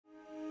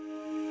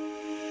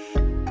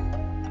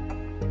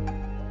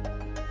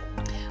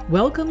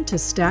Welcome to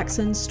Stacks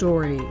and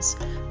Stories,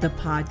 the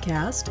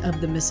podcast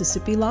of the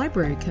Mississippi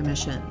Library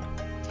Commission.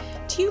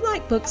 Do you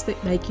like books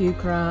that make you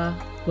cry?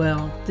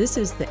 Well, this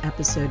is the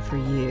episode for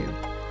you.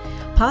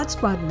 Pod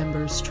Squad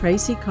members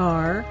Tracy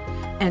Carr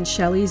and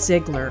Shelley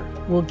Ziegler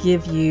will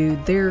give you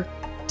their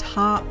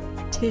top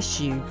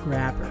tissue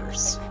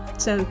grabbers.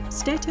 So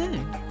stay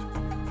tuned.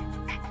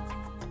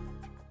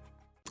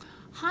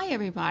 Hi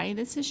everybody,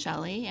 this is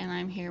Shelley and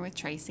I'm here with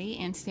Tracy,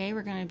 and today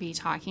we're going to be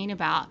talking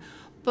about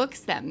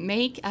books that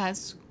make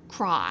us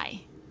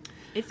cry.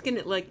 It's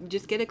going to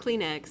just get a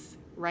Kleenex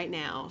right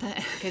now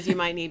because you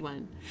might need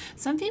one.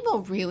 Some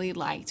people really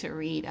like to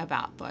read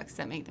about books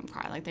that make them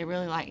cry. Like they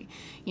really like,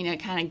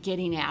 kind of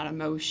getting out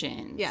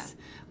emotions.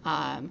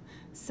 Yeah.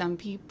 Some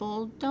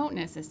people don't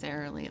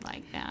necessarily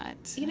like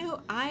that.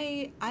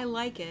 I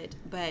like it,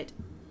 but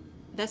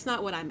that's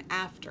not what I'm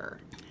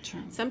after.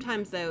 True.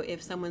 Sometimes, though,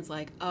 if someone's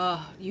like,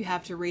 oh, you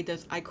have to read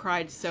this, I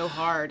cried so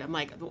hard. I'm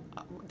like,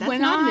 that's when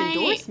not an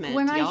endorsement,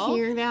 When y'all. I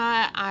hear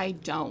that, I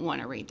don't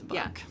want to read the book.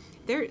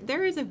 Yeah.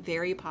 There is a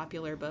very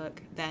popular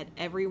book that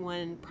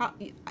everyone,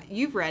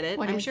 you've read it,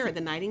 I'm sure,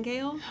 The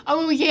Nightingale.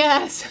 Oh,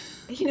 yes.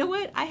 You know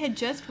what? I had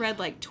just read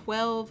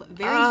 12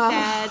 very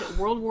sad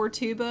World War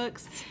II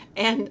books,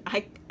 and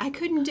I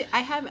couldn't do,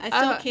 I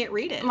still can't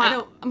read it.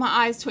 My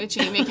eyes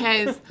twitching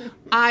because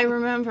I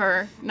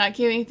remember not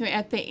getting through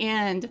at the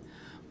end.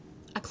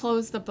 I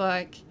closed the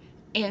book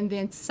and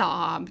then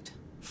sobbed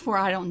for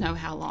I don't know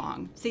how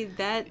long. See,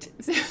 that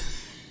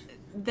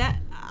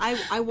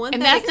I want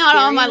and that that's not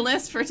on my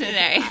list for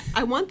today.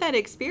 I want that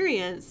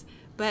experience,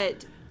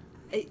 but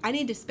I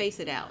need to space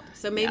it out.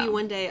 So maybe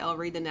one day I'll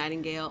read The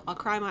Nightingale. I'll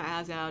cry my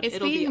eyes out.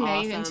 It'll be being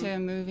awesome. made into a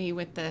movie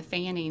with the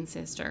Fanning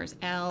sisters,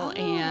 Elle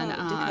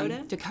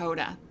and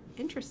Dakota.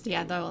 Interesting.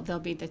 Yeah, they'll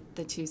be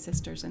the two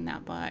sisters in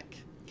that book.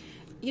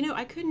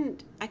 I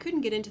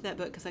couldn't get into that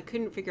book because I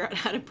couldn't figure out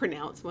how to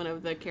pronounce one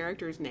of the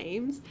characters'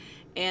 names,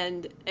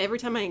 and every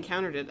time I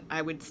encountered it,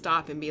 I would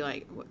stop and be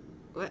like,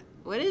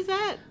 "What is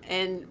that?"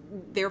 And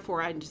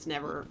therefore, I just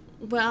never.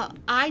 Well,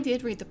 I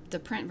did read the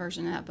print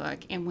version of that book,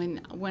 and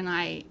when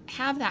I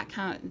have that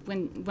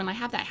when I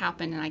have that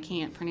happen and I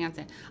can't pronounce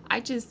it,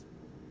 I just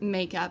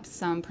make up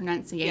some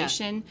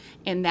pronunciation,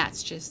 and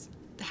that's just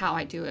how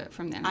I do it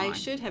from then on. I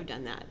should have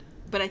done that,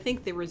 but I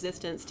think the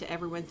resistance to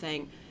everyone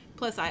saying.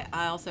 Plus, I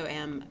also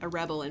am a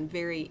rebel in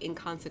very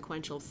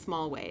inconsequential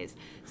small ways.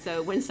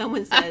 So when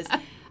someone says,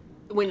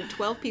 when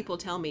 12 people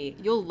tell me,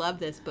 you'll love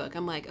this book,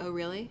 I'm like, oh,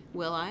 really?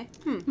 Will I?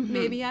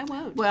 Maybe I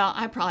won't. Well,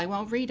 I probably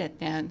won't read it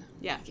then.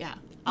 Yeah. Yeah.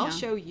 I'll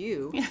show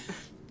you,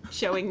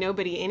 showing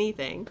nobody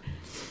anything.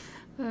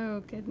 Oh,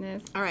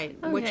 goodness. All right.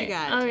 What you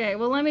got? Okay.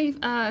 Well, let me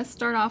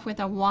start off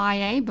with a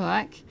YA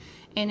book,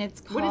 and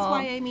it's called... What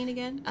does YA mean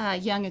again?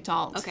 Young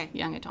adult. Okay.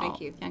 Young adult. Thank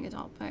you. Young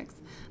adult books.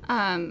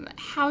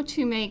 How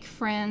to Make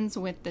Friends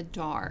with the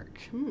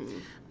Dark.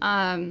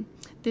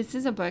 This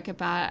is a book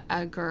about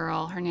a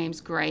girl. Her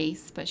name's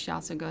Grace, but she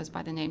also goes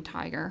by the name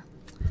Tiger.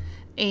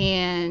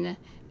 And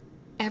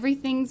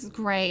everything's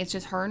great. It's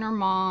just her and her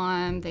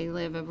mom. They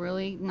live a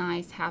really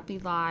nice, happy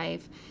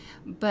life.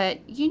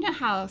 But you know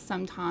how a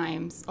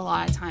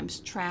lot of times,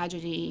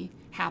 tragedy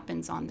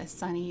happens on the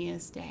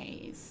sunniest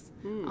days,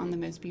 on the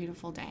most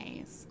beautiful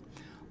days.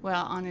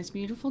 Well, on this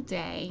beautiful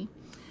day,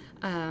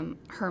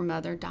 her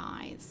mother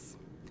dies.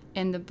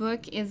 And the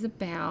book is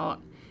about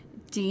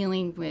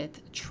dealing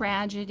with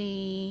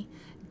tragedy,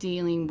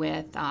 dealing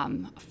with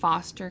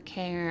foster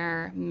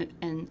care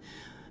and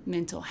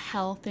mental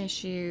health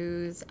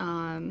issues.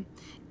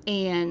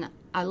 And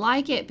I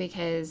like it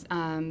because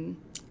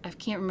I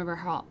can't remember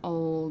how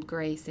old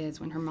Grace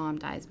is when her mom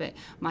dies, but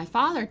my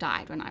father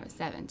died when I was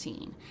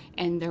 17.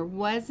 And there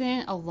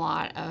wasn't a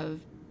lot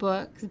of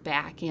books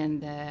back in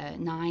the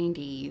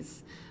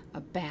 90s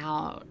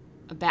about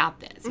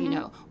this.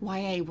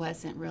 YA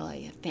wasn't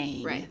really a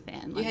thing. Right.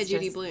 Then. You had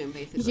Judy Blume,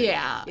 basically.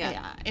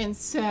 Yeah. And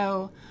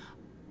so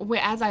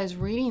as I was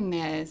reading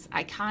this,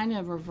 I kind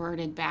of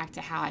reverted back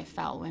to how I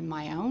felt when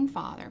my own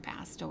father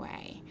passed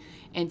away.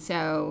 And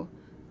so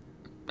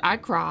I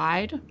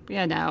cried,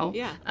 Yeah.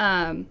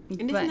 And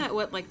isn't that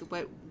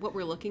what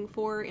we're looking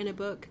for in a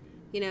book?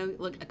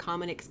 A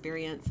common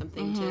experience,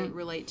 something to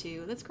relate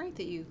to. That's great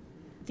that you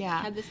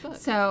had this book.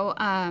 So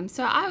I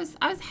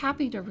was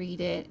happy to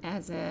read it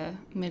as a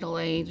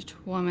middle-aged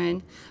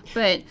woman,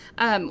 but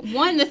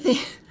one of the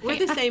things we're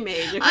the same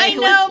age. Okay? I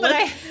know,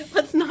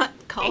 let's not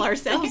call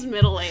ourselves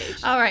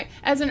middle-aged. All right,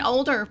 as an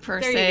older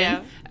person,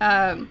 there you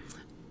go.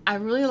 I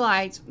really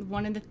liked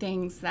one of the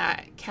things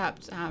that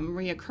kept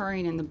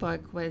reoccurring in the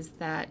book was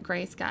that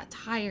Grace got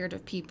tired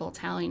of people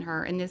telling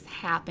her, and this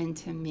happened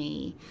to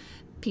me,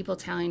 people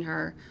telling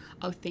her,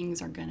 "Oh,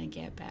 things are going to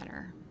get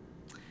better."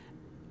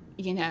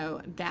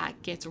 That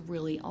gets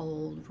really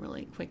old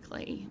really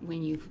quickly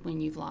when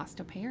you've lost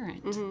a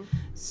parent.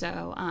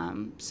 So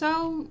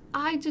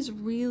I just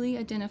really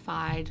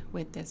identified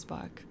with this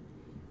book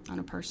on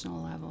a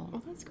personal level.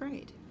 Well, that's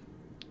great.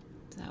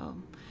 So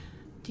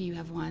Do you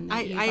have one that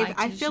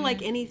I feel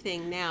like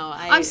anything now.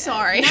 I'm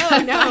sorry.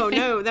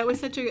 No. That was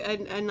such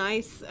a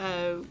nice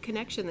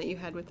connection that you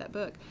had with that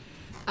book.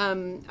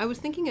 I was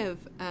thinking of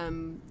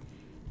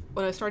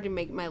when I started to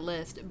make my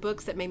list,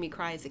 books that made me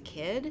cry as a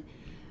kid.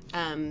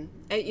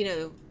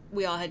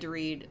 We all had to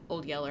read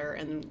Old Yeller,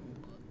 and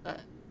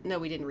no,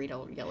 we didn't read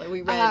Old Yeller.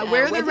 We read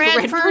Where the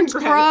Red Ferns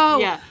Grow.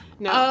 Yeah,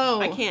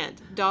 no, I can't.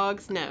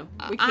 Dogs, no,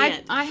 we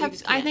can't.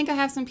 I think I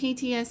have some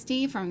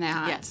PTSD from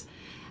that. Yes,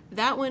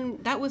 that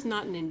was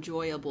not an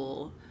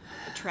enjoyable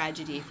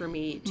tragedy for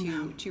me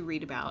to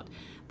read about.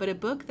 But a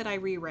book that I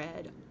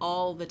reread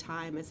all the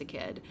time as a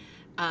kid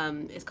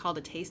is called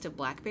A Taste of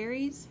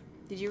Blackberries.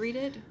 Did you read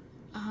it?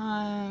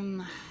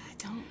 I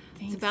don't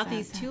think It's about so.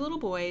 these two little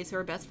boys who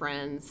are best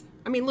friends.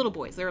 I mean, little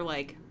boys. They're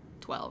like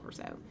 12 or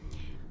so.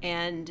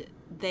 And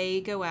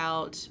they go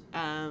out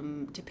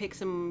to pick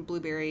some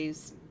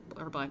blueberries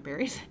or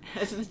blackberries,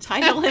 as the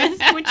title is,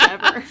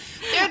 whichever.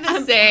 They're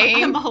the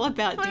same. I'm all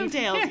about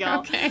details,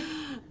 y'all. Okay.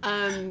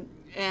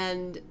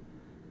 And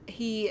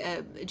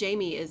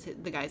Jamie is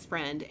the guy's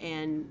friend,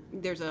 and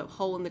there's a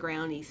hole in the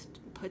ground. He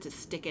puts a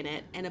stick in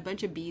it, and a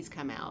bunch of bees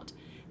come out,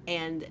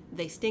 and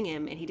they sting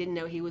him, and he didn't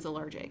know he was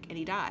allergic, and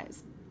he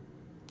dies.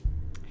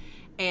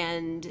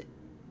 And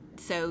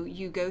so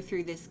you go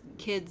through this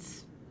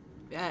kid's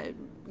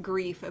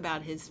grief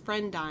about his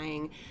friend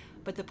dying,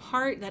 but the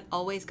part that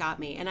always got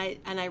me, and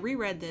I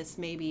reread this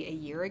maybe a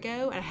year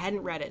ago, and I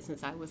hadn't read it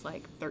since I was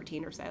like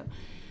 13 or so,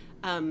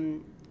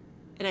 and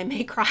I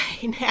may cry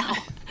now,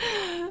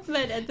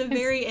 but at the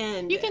very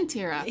end, You can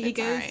tear up. he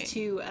goes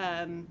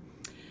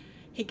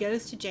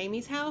to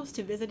Jamie's house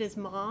to visit his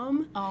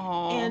mom,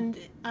 and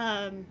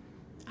I'm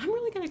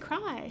really gonna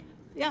cry.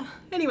 Yeah.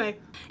 Anyway,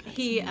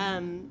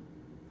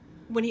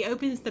 when he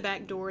opens the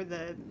back door,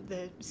 the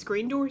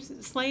screen door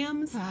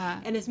slams,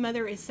 and his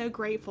mother is so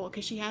grateful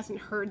because she hasn't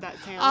heard that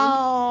sound.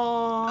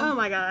 Oh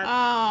my God.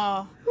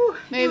 Oh. Whew,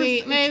 Maybe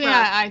it's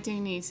rough. I do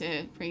need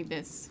to read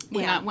this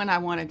when Yeah. I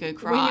want to go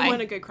cry. When you want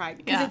to go cry,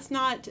 because Yeah. it's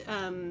not.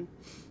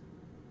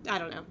 I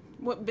don't know.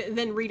 But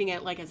then reading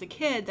it like as a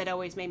kid, that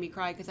always made me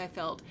cry because I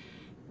felt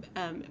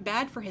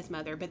bad for his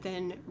mother. But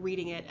then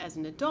reading it as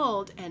an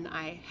adult, and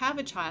I have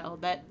a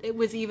child, that it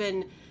was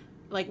even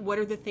like, what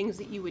are the things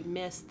that you would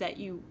miss that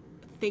you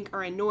think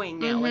are annoying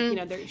now?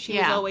 Mm-hmm. Like, she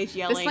was always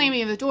yelling. The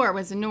slamming of the door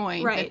was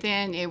annoying, Right. but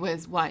then it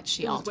was what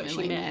she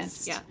ultimately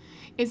missed. Yeah.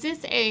 Is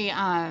this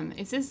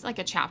like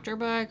a chapter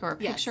book or a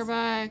picture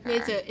book? Or?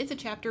 It's a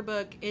chapter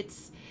book.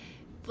 It's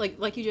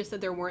like you just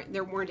said, there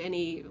weren't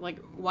any like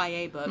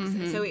YA books,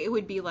 so it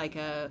would be like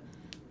a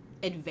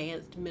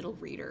advanced middle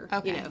reader.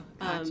 Okay,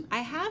 gotcha. I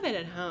have it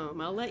at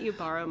home. I'll let you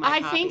borrow my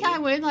copy. I think I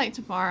would like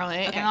to borrow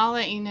it, Okay. and I'll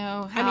let you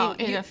know how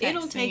it affects me.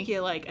 It'll take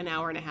you like an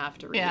hour and a half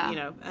to read.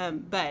 Yeah.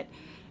 But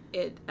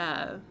it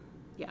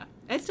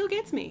it still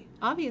gets me,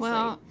 obviously.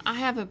 Well, I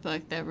have a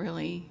book that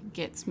really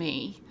gets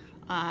me.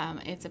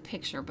 It's a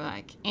picture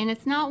book, and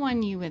it's not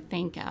one you would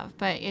think of,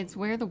 but it's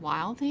Where the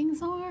Wild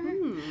Things Are.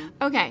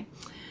 Okay.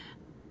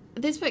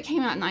 This book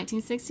came out in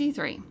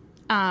 1963.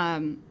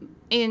 And,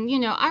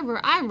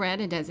 I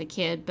read it as a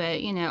kid, but,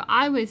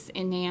 I was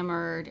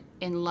enamored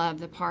and loved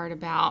the part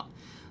about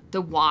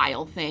the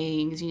wild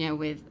things,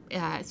 with,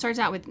 it starts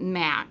out with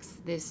Max,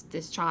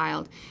 this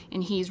child,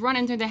 and he's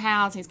running through the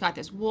house. He's got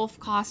this wolf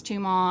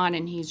costume on,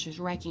 and he's just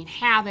wreaking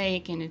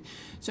havoc. And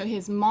so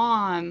his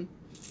mom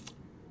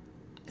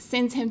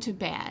sends him to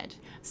bed.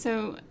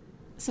 So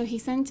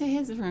he's sent to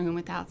his room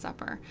without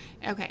supper.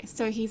 Okay,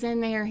 so he's in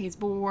there, he's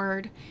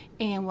bored,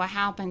 and what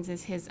happens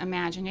is his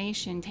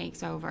imagination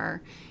takes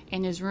over,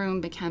 and his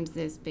room becomes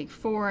this big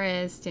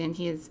forest, and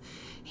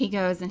he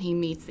goes and he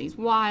meets these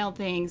wild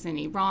things, and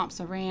he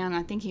romps around.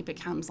 I think he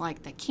becomes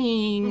like the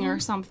king or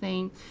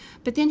something.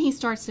 But then he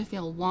starts to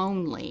feel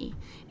lonely,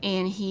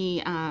 and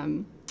he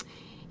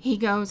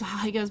goes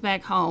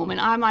back home, and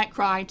I might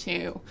cry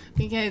too,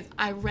 because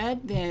I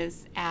read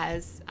this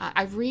as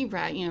I've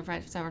reread,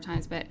 read it several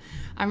times, but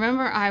I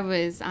remember I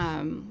was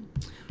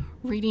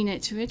reading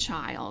it to a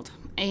child,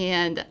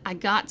 and I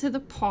got to the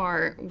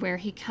part where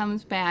he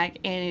comes back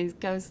and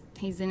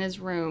he's in his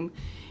room,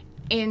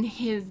 and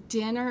his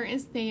dinner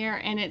is there,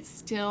 and it's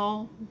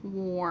still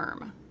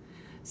warm.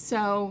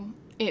 So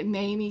it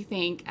made me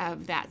think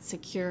of that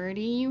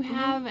security you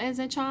have as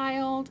a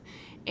child.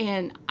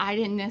 And I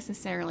didn't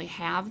necessarily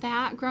have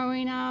that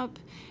growing up.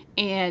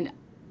 And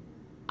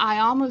I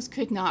almost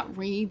could not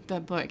read the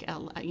book,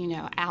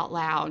 out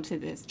loud to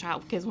this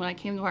child. Because when I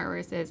came to the part where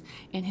it says,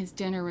 and his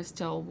dinner was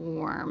still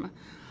warm,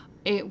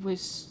 I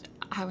was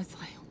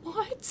like,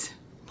 what?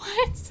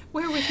 What?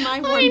 Where was my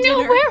warm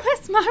dinner? Where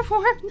was my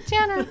warm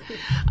dinner?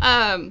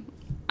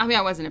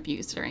 I wasn't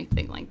abused or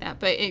anything like that.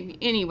 But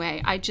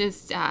anyway, I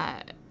just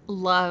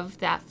loved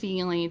that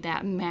feeling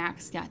that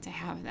Max got to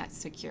have that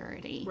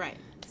security. Right.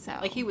 So,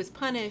 like, he was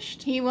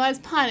punished. He was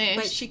punished.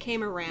 But she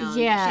came around.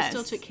 Yes. She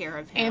still took care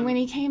of him. And when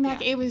he came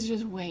back, it was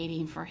just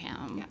waiting for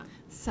him. Yeah.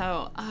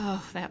 So,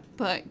 that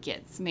book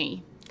gets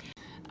me.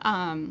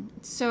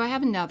 So I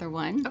have another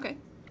one. Okay.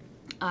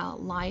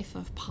 Life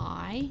of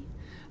Pi.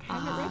 I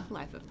haven't read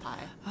Life of Pi.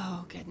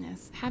 Oh,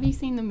 goodness. Have you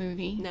seen the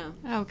movie? No.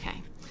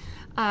 Okay.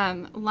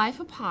 Life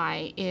of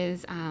Pi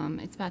is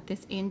it's about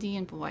this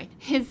Indian boy.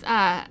 His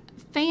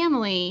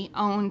family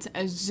owns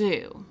a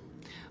zoo.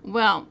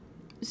 Well,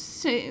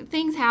 so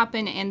things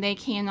happen and they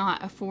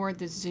cannot afford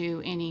the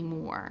zoo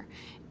anymore.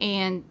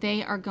 And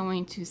they are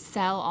going to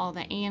sell all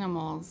the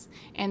animals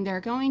and they're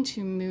going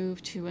to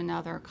move to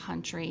another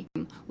country.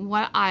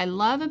 What I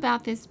love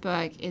about this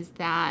book is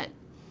that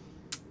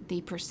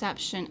the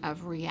perception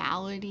of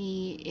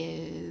reality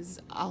is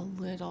a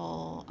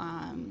little,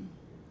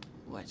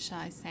 what should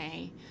I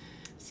say?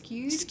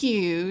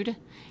 Skewed.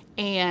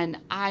 And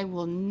I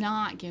will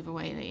not give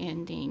away the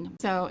ending.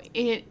 So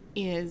it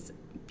is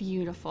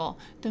beautiful.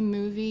 The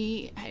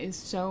movie is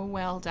so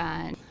well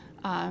done.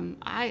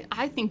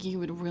 I think you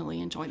would really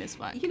enjoy this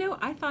book. You know,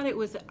 I thought it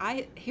was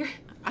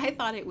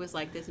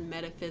like this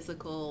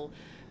metaphysical.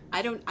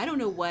 I don't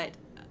know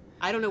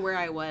where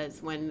I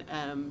was when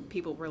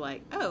people were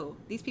like, "Oh,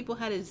 these people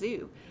had a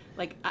zoo."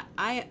 Like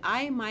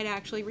I might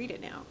actually read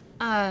it now.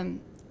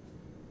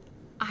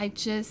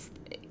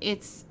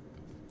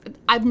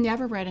 I've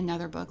never read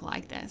another book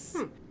like this.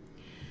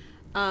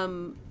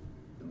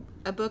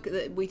 A book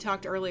that we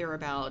talked earlier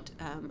about,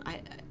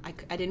 I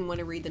didn't want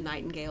to read The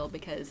Nightingale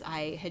because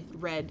I had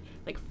read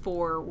like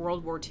 4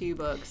 World War II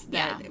books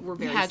that were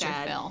very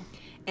sad. Your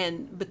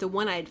fill. But the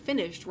one I had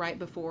finished right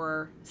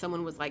before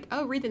someone was like,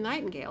 "Oh, read The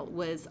Nightingale,"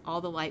 was All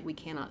the Light We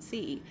Cannot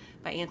See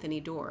by Anthony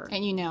Doerr.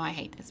 And you know I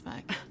hate this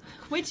book.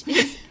 Which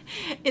is,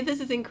 this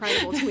is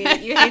incredible to me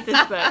that you hate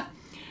this book.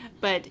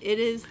 But it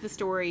is the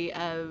story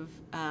of,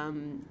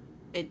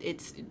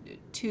 it's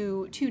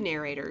two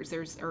narrators,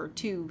 or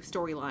 2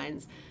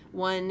 storylines.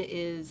 One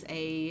is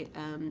a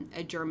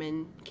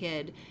German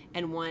kid,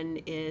 and one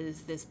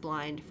is this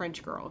blind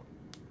French girl.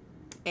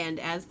 And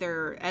as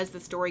the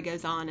story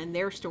goes on, and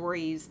their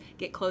stories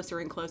get closer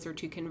and closer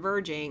to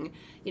converging,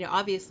 you know,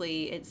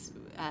 obviously it's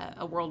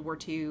a World War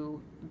II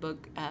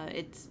book.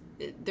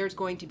 There's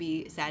going to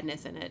be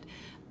sadness in it,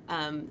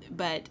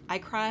 but I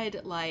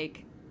cried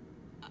like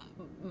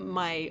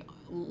my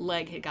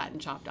leg had gotten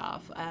chopped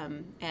off,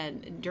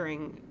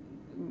 and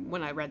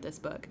when I read this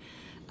book,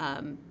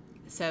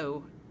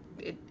 so.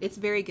 It's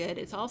very good.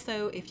 It's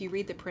also, if you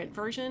read the print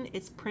version,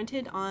 it's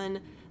printed on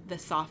the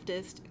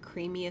softest,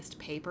 creamiest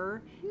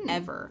paper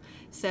ever.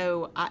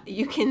 So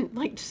you can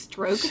like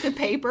stroke the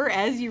paper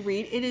as you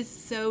read. It is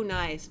so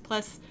nice.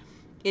 Plus,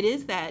 it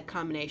is that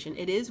combination.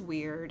 It is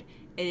weird.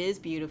 It is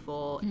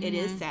beautiful. It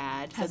is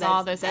sad. Has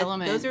all those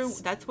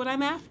elements. That's what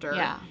I'm after.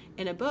 Yeah.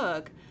 In a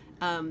book.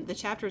 The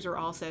chapters are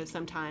also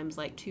sometimes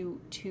like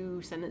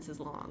two sentences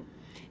long.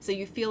 So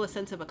you feel a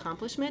sense of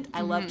accomplishment.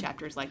 I love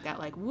chapters like that.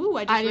 Like, woo,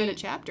 I just read a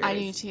chapter. I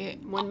do too.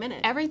 1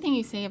 minute. Everything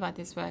you say about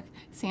this book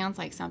sounds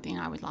like something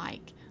I would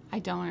like. I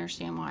don't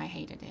understand why I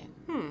hated it.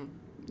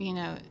 You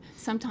know,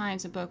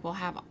 sometimes a book will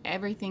have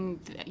everything,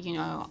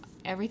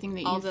 everything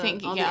that you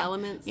think. All the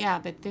elements. Yeah,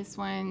 but this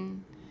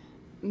one,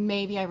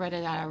 maybe I read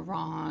it at a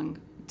wrong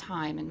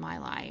time in my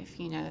life,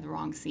 the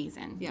wrong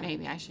season. Yeah.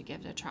 Maybe I should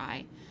give it a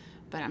try,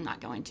 but I'm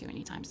not going to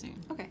anytime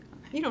soon. Okay.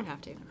 You don't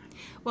have to.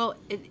 Well,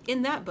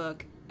 in that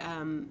book,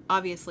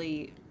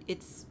 obviously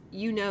it's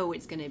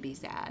going to be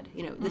sad.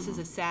 This is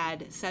a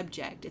sad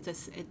subject.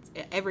 It's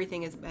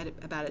everything is about it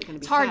going to be.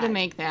 It's hard sad. to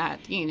make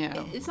that.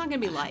 It's not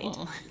going to be light.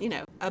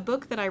 A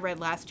book that I read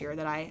last year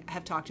that I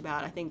have talked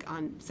about, I think,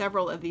 on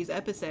several of these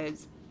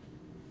episodes,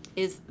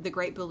 is The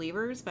Great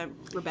Believers by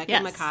Rebecca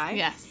Makkai.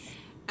 Yes.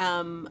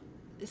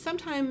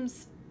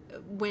 Sometimes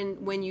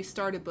when you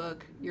start a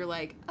book, you're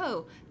like,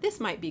 oh,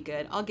 this might be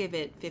good. I'll give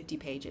it 50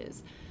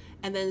 pages.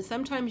 And then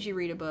sometimes you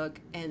read a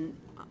book and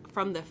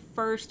from the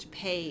first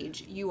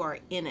page, you are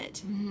in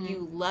it. Mm-hmm.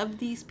 You love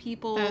these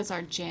people. Those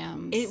are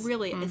gems. It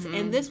really is.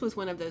 And this was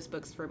one of those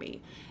books for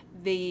me.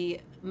 The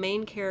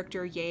main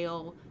character,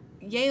 Yale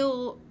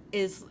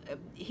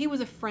he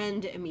was a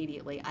friend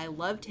immediately. I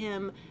loved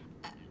him.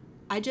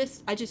 I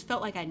just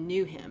felt like I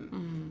knew him.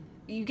 Mm-hmm.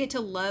 You get to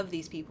love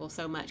these people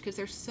so much because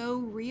they're so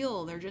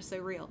real. They're just so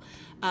real.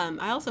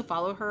 I also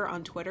follow her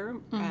on Twitter,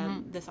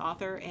 this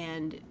author,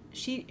 and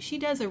she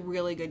does a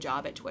really good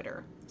job at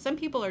Twitter. Some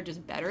people are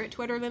just better at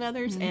Twitter than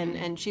others,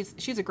 and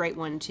she's a great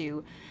one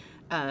to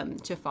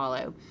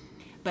follow.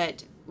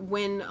 But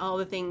when all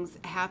the things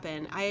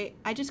happen,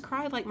 I just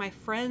cried like my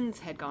friends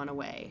had gone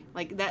away.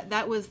 Like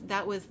that was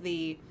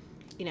the,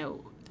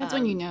 That's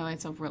when you know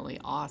it's a really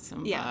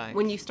awesome book.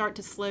 When you start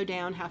to slow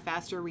down how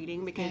fast you're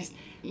reading because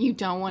you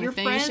don't want to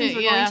finish it. Your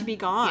friends are going to be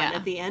gone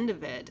at the end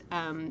of it.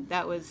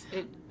 That was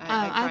it.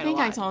 I think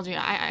I told you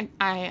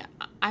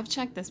I've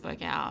checked this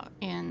book out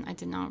and I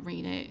did not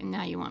read it, and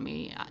now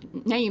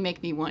you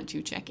make me want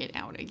to check it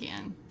out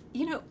again.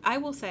 I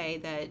will say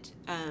that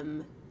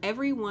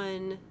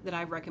everyone that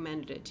I've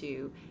recommended it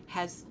to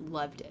has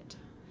loved it,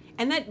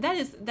 and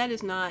that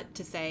is not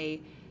to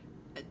say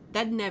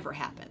that never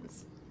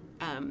happens.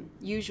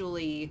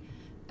 Usually,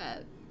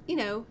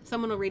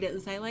 someone will read it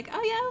and say like,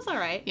 "Oh yeah, it was all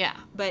right." Yeah.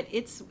 But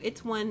it's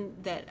one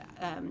that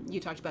you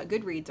talked about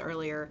Goodreads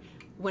earlier.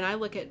 When I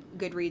look at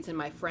Goodreads and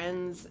my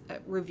friends'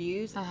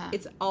 reviews,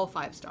 it's all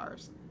 5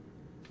 stars.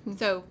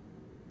 So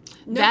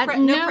No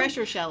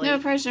pressure, Shelley. No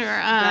pressure.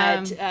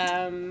 But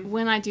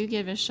when I do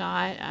give a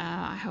shot,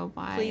 I hope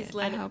I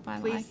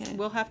like it.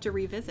 We'll have to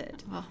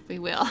revisit. Well, we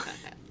will.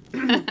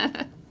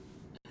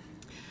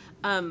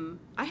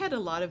 I had a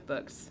lot of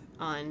books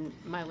on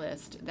my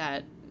list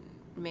that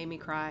made me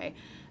cry.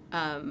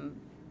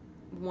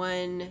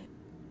 One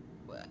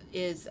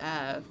is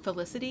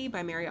Felicity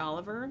by Mary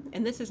Oliver,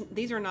 and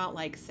these are not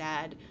like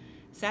sad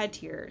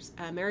tears.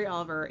 Mary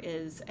Oliver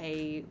is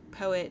a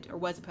poet, or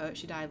was a poet.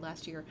 She died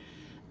last year.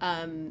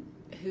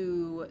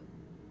 Who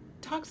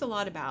talks a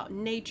lot about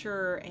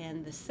nature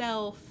and the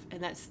self,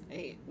 and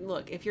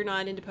look, if you're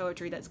not into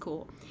poetry, that's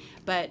cool.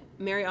 But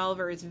Mary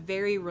Oliver is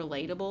very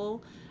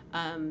relatable,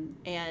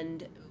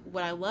 and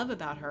what I love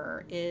about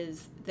her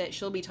is that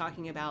she'll be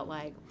talking about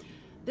like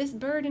this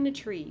bird in a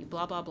tree,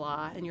 blah blah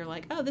blah, and you're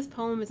like, oh, this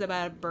poem is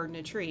about a bird in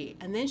a tree,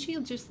 and then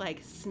she'll just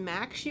like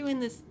smacks you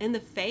in the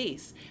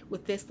face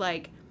with this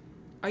like,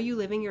 are you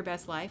living your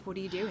best life? What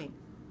are you doing?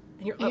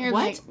 And you're like,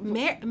 what?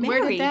 Mary,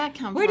 where did that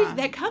come from? Where did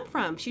that come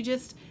from? She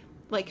just,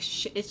 like,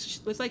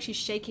 it's like she's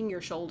shaking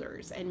your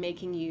shoulders and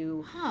making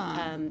you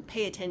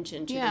pay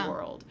attention to the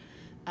world.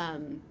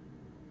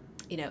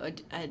 You know,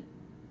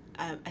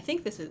 I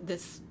think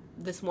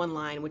this one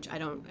line, which I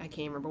can't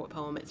remember what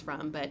poem it's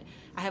from, but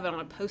I have it on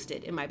a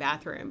Post-it in my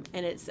bathroom,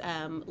 and it's,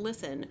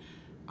 listen,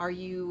 are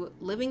you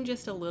living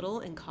just a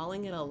little and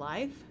calling it a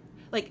life?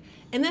 Like,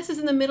 and this is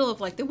in the middle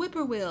of like the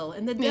whippoorwill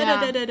and the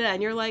da-da-da-da-da,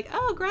 and you're like,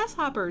 oh,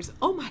 grasshoppers,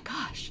 oh my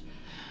gosh,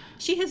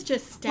 she has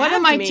just stabbed me. What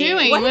am I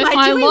doing with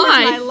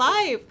my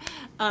life?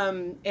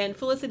 And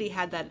Felicity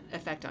had that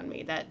effect on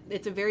me, that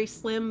it's a very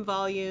slim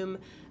volume.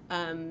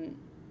 And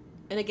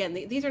again,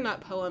 these are not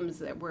poems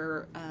that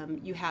where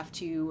you have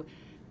to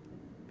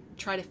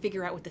try to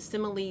figure out what the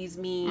similes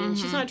mean. Mm-hmm,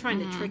 she's not trying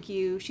to trick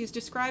you. She's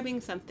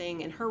describing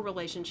something and her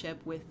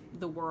relationship with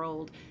the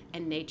world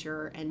and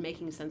nature and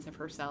making sense of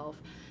herself.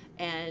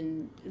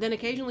 And then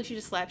occasionally she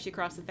just slaps you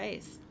across the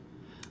face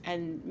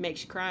and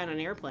makes you cry on an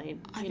airplane.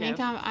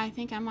 I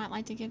think I might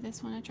like to give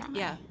this one a try.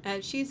 Yeah,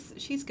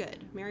 she's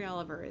good. Mary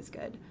Oliver is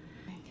good.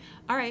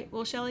 All right,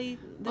 well, Shelley,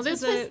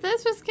 this was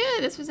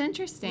good. This was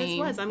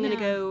interesting. I'm going to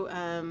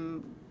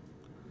go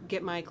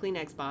get my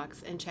Kleenex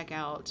box and check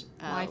out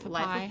Life of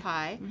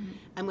Pi. Mm-hmm.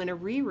 I'm going to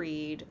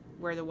reread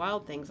Where the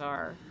Wild Things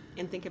Are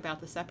and think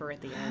about the supper at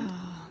the end.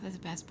 Oh, that's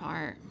the best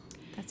part.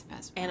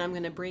 And I'm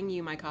going to bring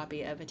you my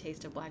copy of A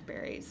Taste of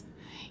Blackberries.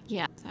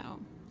 Yeah. So,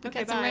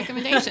 okay, got some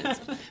recommendations.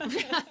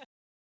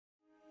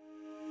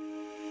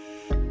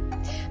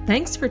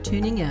 Thanks for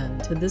tuning in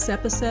to this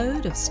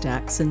episode of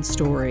Stacks and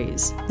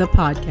Stories, the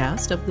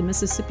podcast of the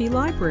Mississippi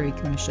Library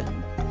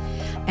Commission.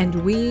 And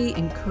we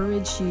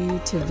encourage you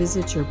to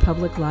visit your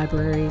public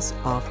libraries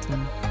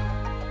often.